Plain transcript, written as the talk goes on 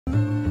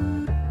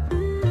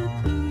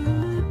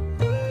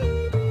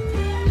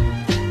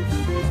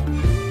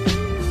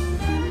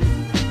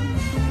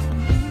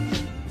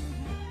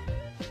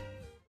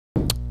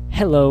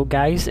Hello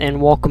guys, and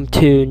welcome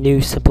to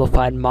new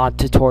simplified mod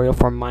tutorial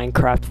for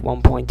Minecraft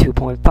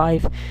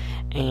 1.2.5,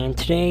 and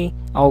today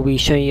I'll be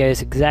showing you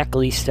guys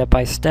exactly step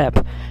by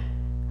step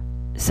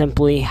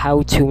simply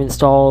how to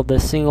install the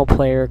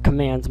Singleplayer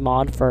Commands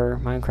mod for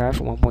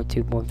Minecraft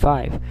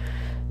 1.2.5.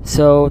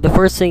 So the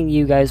first thing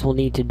you guys will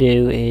need to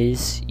do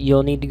is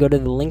you'll need to go to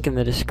the link in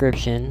the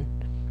description,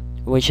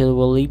 which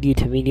will lead you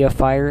to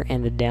Mediafire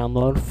and the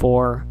download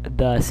for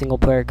the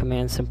Singleplayer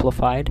Commands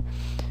simplified.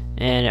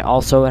 And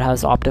also it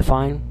has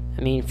Optifine.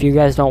 I mean, if you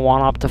guys don't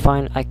want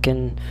Optifine, I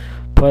can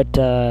put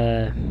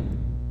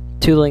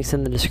 2 links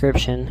in the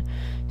description.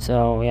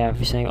 So yeah, if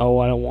you're saying, oh,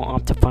 I don't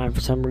want Optifine for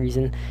some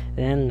reason,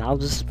 then I'll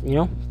just,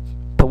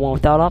 put one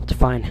without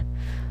Optifine.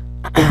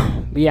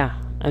 But yeah,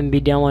 I'm going to be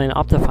downloading an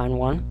Optifine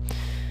one.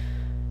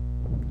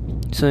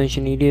 So what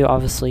you need to do,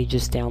 obviously,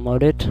 just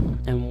download it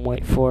and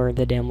wait for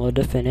the download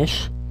to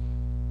finish.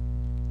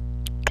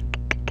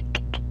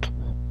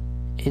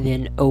 And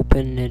then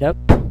open it up.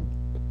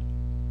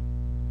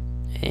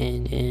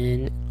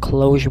 And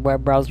close your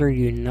web browser.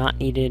 You do not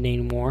need it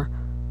anymore.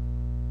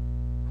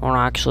 Or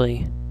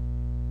actually,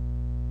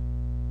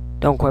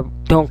 don't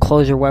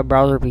close your web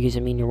browser, because I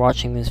mean you're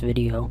watching this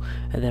video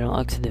and then I'll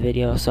exit the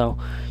video. So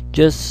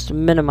just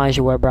minimize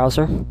your web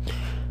browser.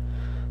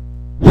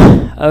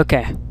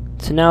 Okay,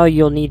 so now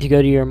you'll need to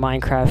go to your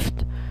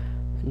Minecraft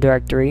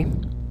directory.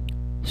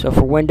 So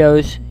for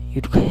Windows,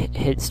 you'd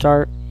hit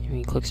start.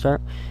 You click start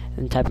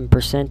and type in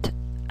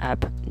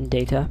 %app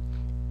data.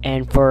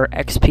 And for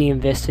XP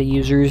and Vista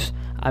users,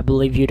 I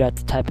believe you'd have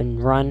to type in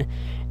run,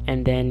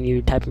 and then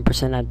you type in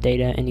 %app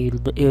data, and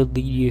it'll lead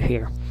you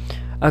here.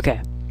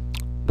 Okay,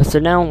 but so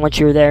now once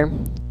you're there,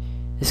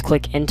 just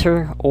click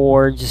enter,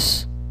 or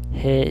just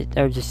hit,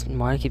 or just,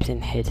 why I keep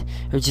saying hit,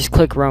 or just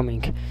click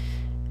roaming.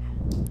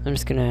 I'm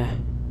just gonna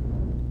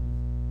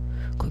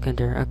click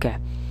enter. Okay.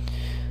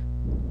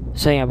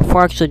 So yeah,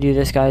 before I actually do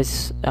this,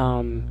 guys,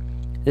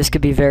 this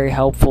could be very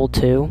helpful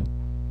too.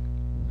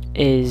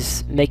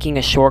 Is making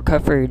a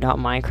shortcut for your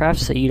 .minecraft,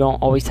 so you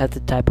don't always have to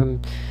type in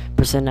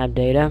 %app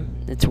data.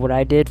 It's what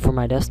I did for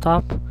my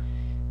desktop.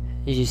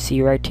 As you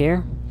see right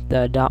here,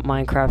 the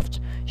 .minecraft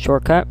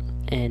shortcut,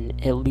 and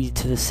it leads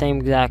to the same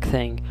exact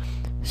thing.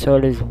 So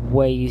it is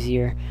way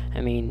easier. I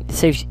mean,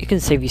 it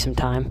can save you some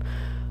time.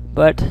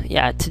 But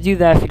yeah, to do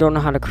that, if you don't know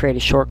how to create a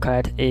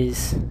shortcut,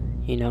 is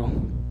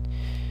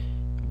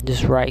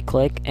just right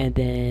click and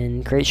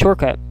then create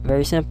shortcut.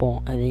 Very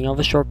simple. And then you have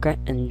a shortcut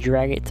and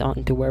drag it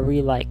onto wherever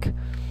you like.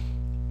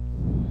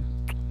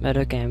 But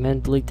okay, I'm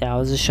gonna delete that. I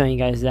was just showing you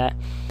guys that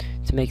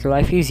to make your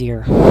life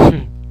easier.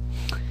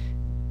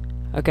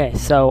 Okay,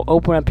 so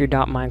open up your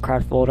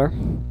 .minecraft folder,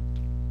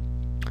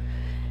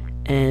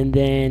 and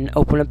then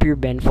open up your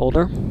bin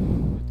folder.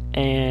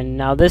 And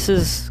now this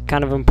is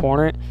kind of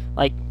important.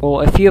 Like,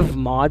 well, if you have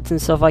mods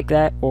and stuff like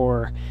that,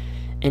 or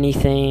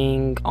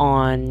anything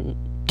on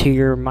to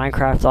your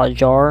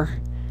Minecraft.jar,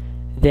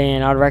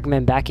 then I'd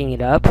recommend backing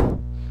it up,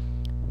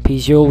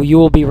 because you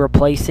will be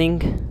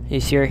replacing, you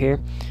see right here,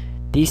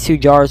 these 2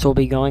 jars will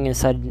be going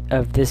inside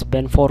of this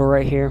bin folder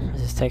right here,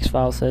 as this text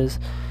file says.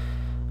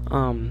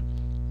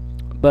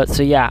 But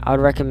so yeah, I would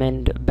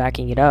recommend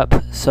backing it up.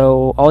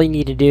 So all you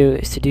need to do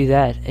is to do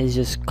that is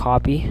just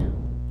copy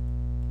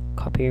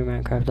your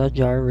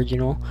Minecraft.jar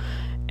original,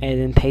 and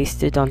then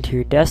paste it onto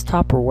your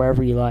desktop or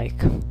wherever you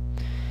like.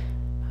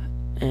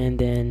 And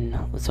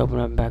then let's open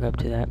up back up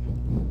to that.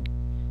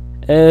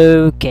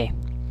 Okay,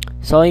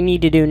 so all you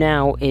need to do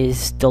now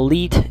is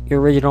delete your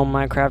original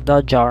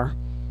Minecraft.jar,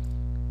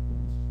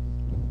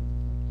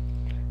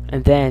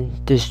 and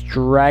then just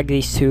drag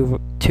these two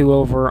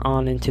over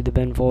on into the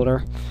bin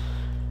folder,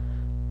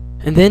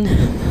 and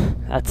then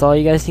that's all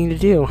you guys need to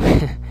do.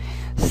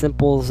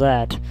 Simple as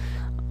that.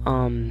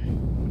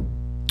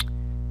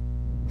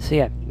 So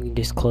yeah, you can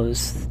just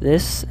close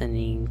this, and then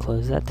you can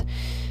close that,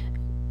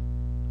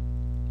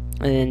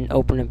 and then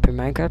open up your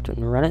Minecraft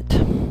and run it.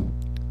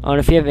 And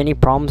if you have any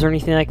problems or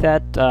anything like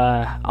that,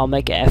 I'll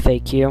make a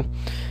FAQ,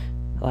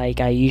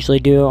 like I usually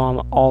do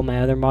on all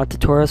my other mod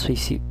tutorials. We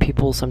see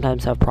people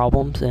sometimes have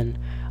problems, and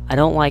I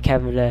don't like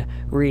having to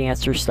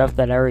re-answer stuff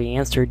that I already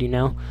answered,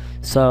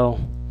 So,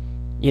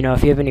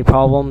 if you have any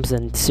problems,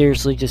 then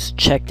seriously just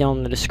check down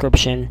in the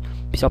description,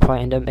 because I'll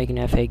probably end up making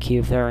an FAQ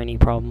if there are any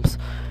problems.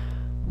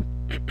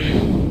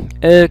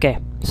 Okay,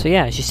 so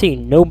yeah, as you see,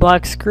 no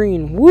black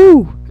screen,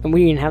 woo! And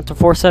we didn't have to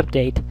force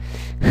update.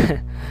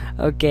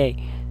 Okay,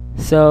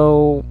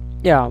 so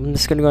yeah, I'm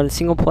just gonna go to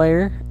single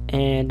player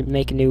and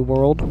make a new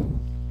world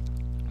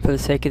for the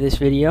sake of this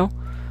video.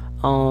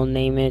 I'll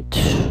name it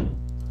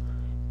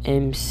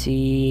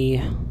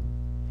MC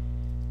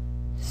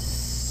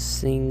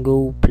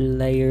Single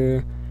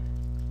Player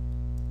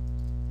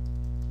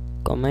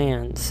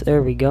Commands.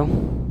 There we go.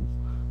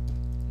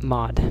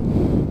 Mod.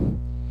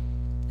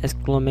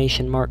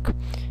 Exclamation mark.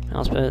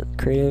 I'll spell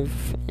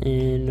creative,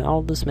 and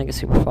I'll just make it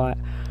super flat.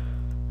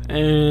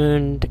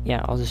 And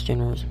yeah, I'll just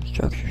generate some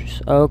structures.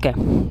 Okay,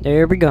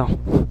 there we go.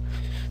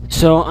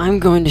 So I'm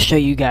going to show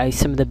you guys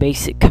some of the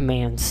basic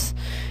commands,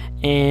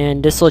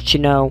 and this lets you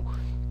know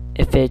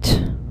if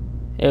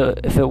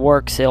if it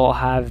works, it'll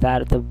have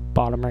that at the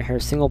bottom right here.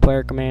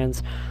 Singleplayer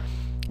Commands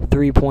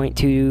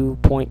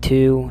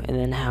 3.2.2, and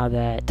then have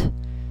that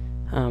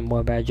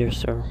web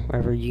address or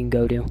wherever you can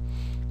go to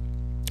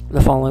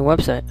the following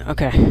website.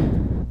 Okay.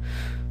 You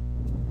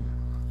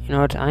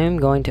know what? I am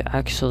going to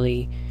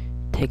actually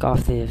take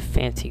off the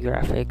fancy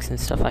graphics and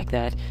stuff like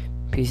that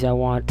because I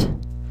want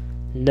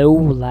no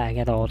lag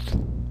at all.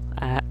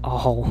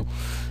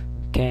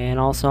 Okay, and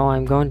also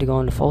I'm going to go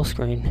into full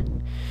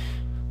screen.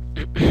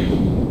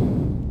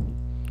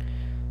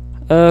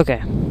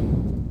 Okay.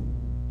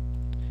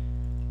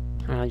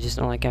 I just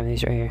don't like having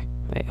these right here.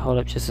 Wait, hold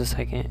up just a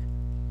second.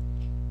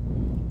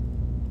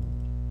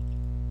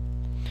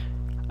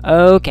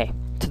 Okay,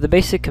 so the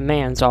basic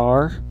commands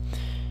are,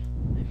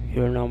 if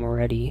you don't know them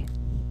already,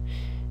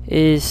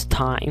 is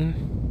time.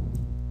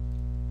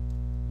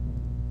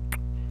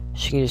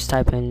 So you can just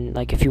type in,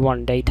 like, if you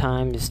want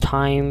daytime, is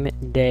time,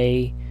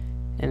 day,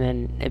 and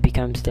then it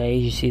becomes day.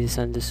 You see the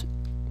sun this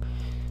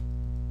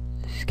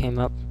came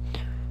up.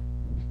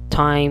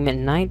 Time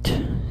and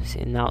night.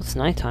 See, now it's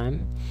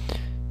nighttime.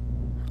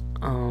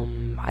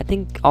 I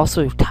think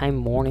also time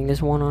morning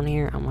is one on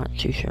here. I'm not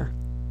too sure.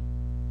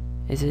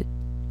 Is it?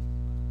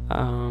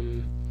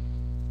 No,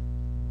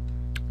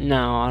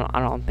 I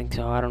don't think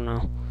so. I don't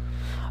know.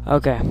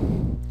 Okay.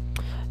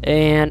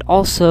 And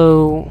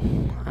also,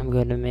 I'm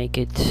going to make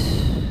it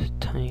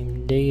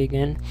time day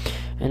again.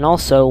 And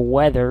also,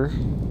 weather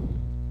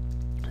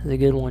is a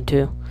good one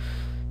too.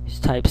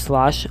 Just type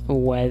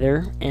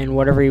 /weather and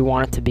whatever you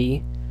want it to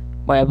be.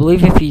 Wait, I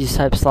believe if you just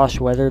type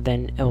 /weather,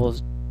 then it will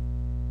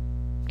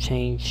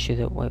change to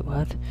the, wait,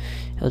 what?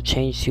 It'll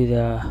change to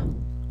the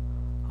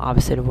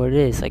opposite of what it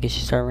is. Like, it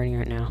should start raining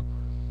right now.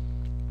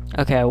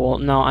 Okay, well,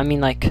 no, I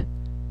mean, like,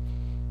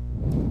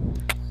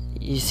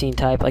 you see,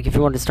 type, like, if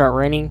you want to start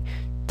raining,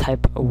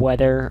 type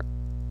weather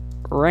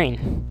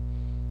rain,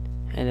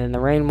 and then the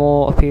rain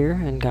will appear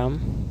and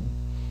come.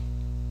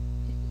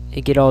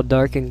 It get all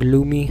dark and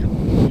gloomy.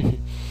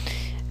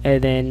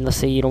 And then let's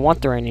say you don't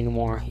want the rain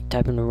anymore, you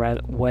type in the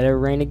weather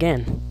rain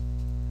again.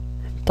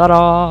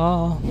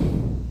 Ta-da!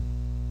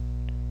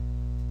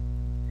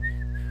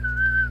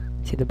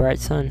 See the bright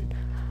sun.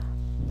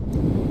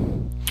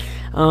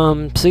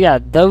 So yeah,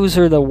 those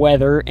are the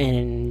weather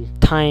and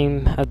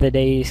time of the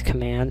day's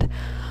command.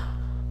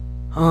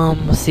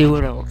 Let's see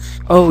what else.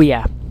 Oh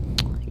yeah,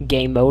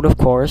 game mode, of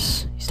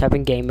course. You type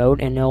in game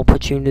mode and it'll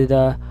put you into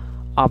the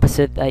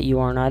opposite that you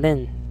are not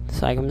in.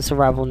 So like I'm in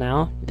survival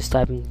now, just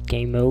type in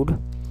game mode, and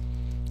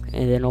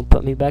then it'll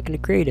put me back into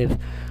creative.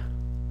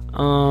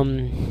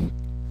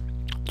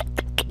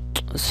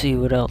 Let's see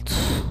what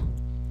else.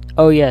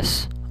 Oh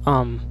yes,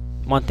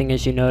 one thing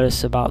as you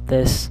notice about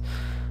this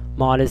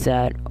mod is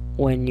that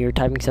when you're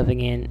typing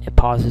something in, it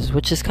pauses,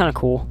 which is kind of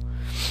cool.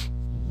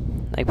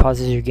 Like,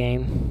 pauses your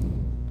game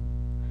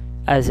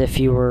as if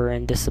you were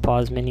in just the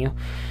pause menu.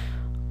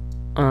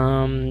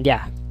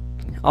 Yeah.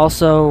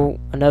 Also,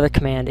 another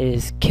command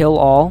is kill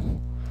all.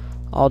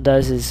 All it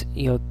does is,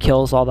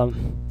 kills all the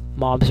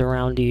mobs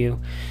around you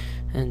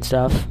and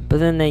stuff. But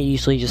then they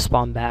usually just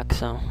spawn back,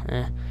 so,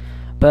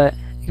 But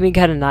it can be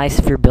kind of nice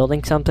if you're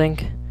building something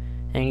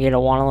and you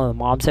don't want all the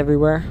mobs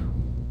everywhere.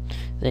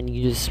 Then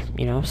you just,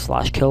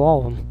 /kill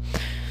all of them.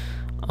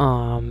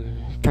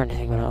 Trying to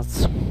think what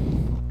else.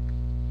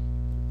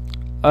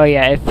 Oh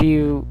yeah, if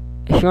you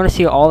want to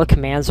see what all the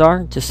commands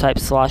are, just type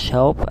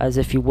 /help as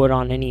if you would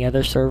on any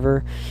other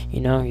server.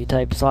 You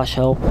type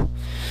 /help.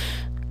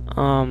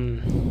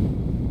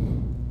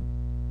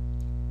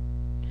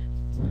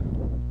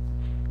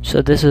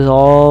 So this is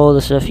all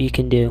the stuff you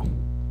can do.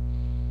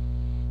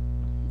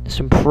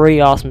 Some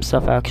pretty awesome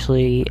stuff,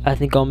 actually. I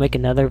think I'll make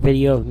another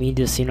video of me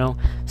just,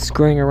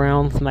 screwing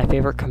around with my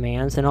favorite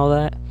commands and all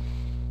that.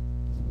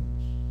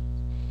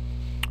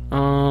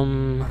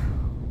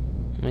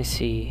 Let me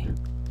see.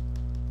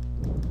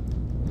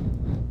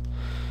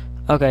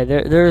 Okay,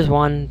 there's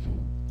one.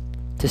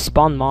 To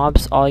spawn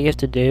mobs, all you have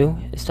to do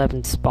is type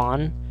in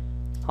spawn.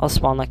 I'll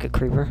spawn like a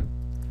creeper.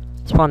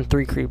 Spawn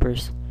 3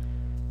 creepers.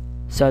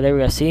 So there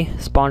we go, see?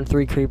 Spawn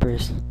 3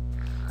 creepers.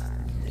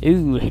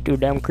 Ooh, hate those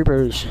damn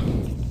creepers.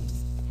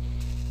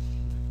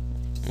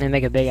 They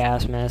make a big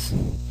ass mess.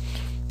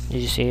 As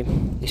you see,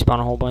 you spawn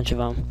a whole bunch of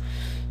them.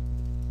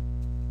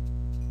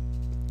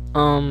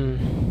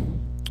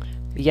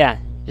 Yeah,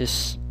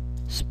 just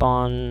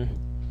spawn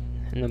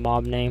in the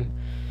mob name,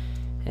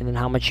 and then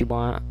how much you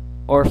want.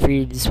 Or if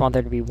you just want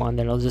there to be one,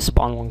 then it'll just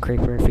spawn 1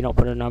 creeper if you don't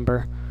put a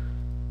number.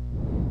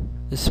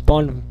 Just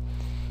spawn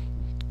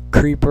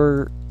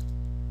creeper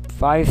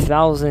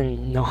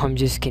 5,000. No, I'm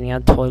just kidding.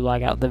 I'd totally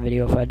lag out the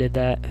video if I did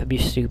that. It'd be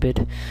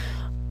stupid.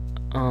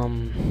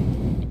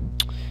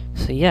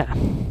 So yeah,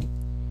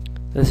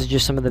 this is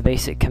just some of the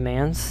basic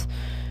commands.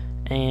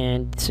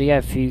 And so yeah,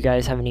 if you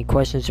guys have any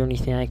questions or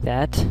anything like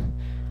that,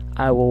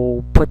 I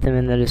will put them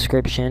in the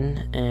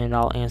description and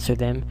I'll answer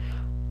them.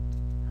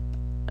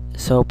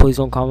 So please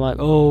don't comment like,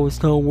 oh,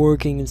 it's not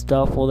working and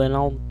stuff. Well, then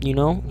I'll,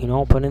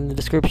 I'll put it in the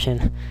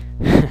description.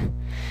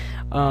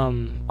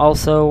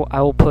 Also,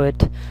 I will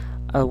put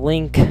a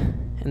link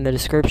in the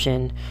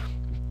description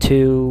to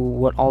to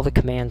what all the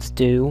commands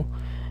do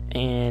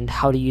and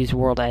how to use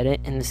World Edit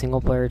in the single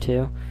player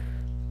too.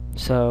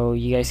 So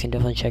you guys can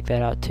definitely check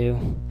that out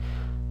too.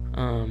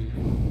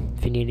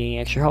 If you need any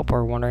extra help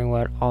or wondering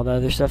what all the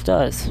other stuff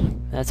does.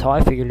 That's how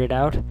I figured it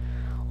out.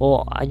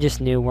 Well, I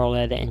just knew World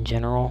Edit in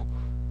general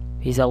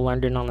because I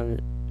learned it on a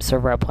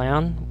server I play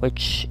on,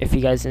 which if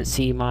you guys didn't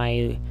see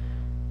my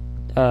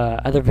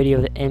other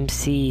video, the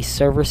MC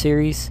server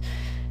series,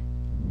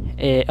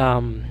 it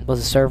was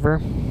a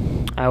server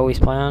I always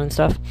play on and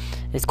stuff.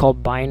 It's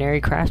called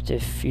BinaryCraft.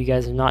 If you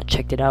guys have not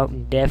checked it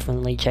out,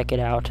 definitely check it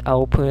out. I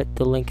will put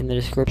the link in the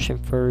description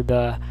for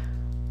the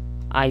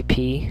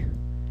IP,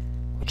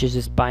 which is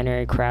just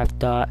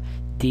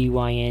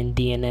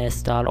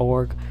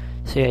binarycraft.dyndns.org.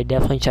 So yeah,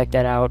 definitely check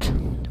that out.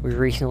 We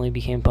recently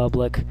became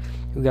public.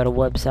 We got a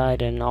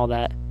website and all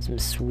that, some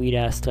sweet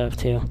ass stuff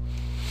too.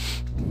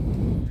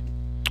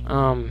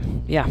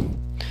 Yeah.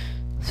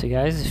 So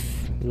guys,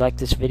 if you like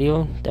this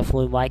video,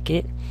 definitely like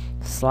it.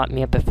 Slap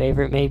me up a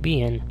favorite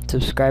maybe, and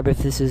subscribe if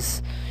this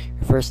is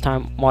your first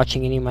time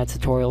watching any of my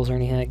tutorials or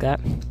anything like that.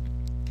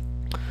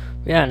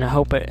 Yeah, and I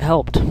hope it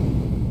helped.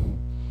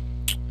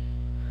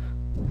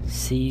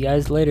 See you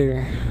guys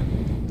later.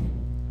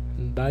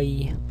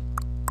 Bye.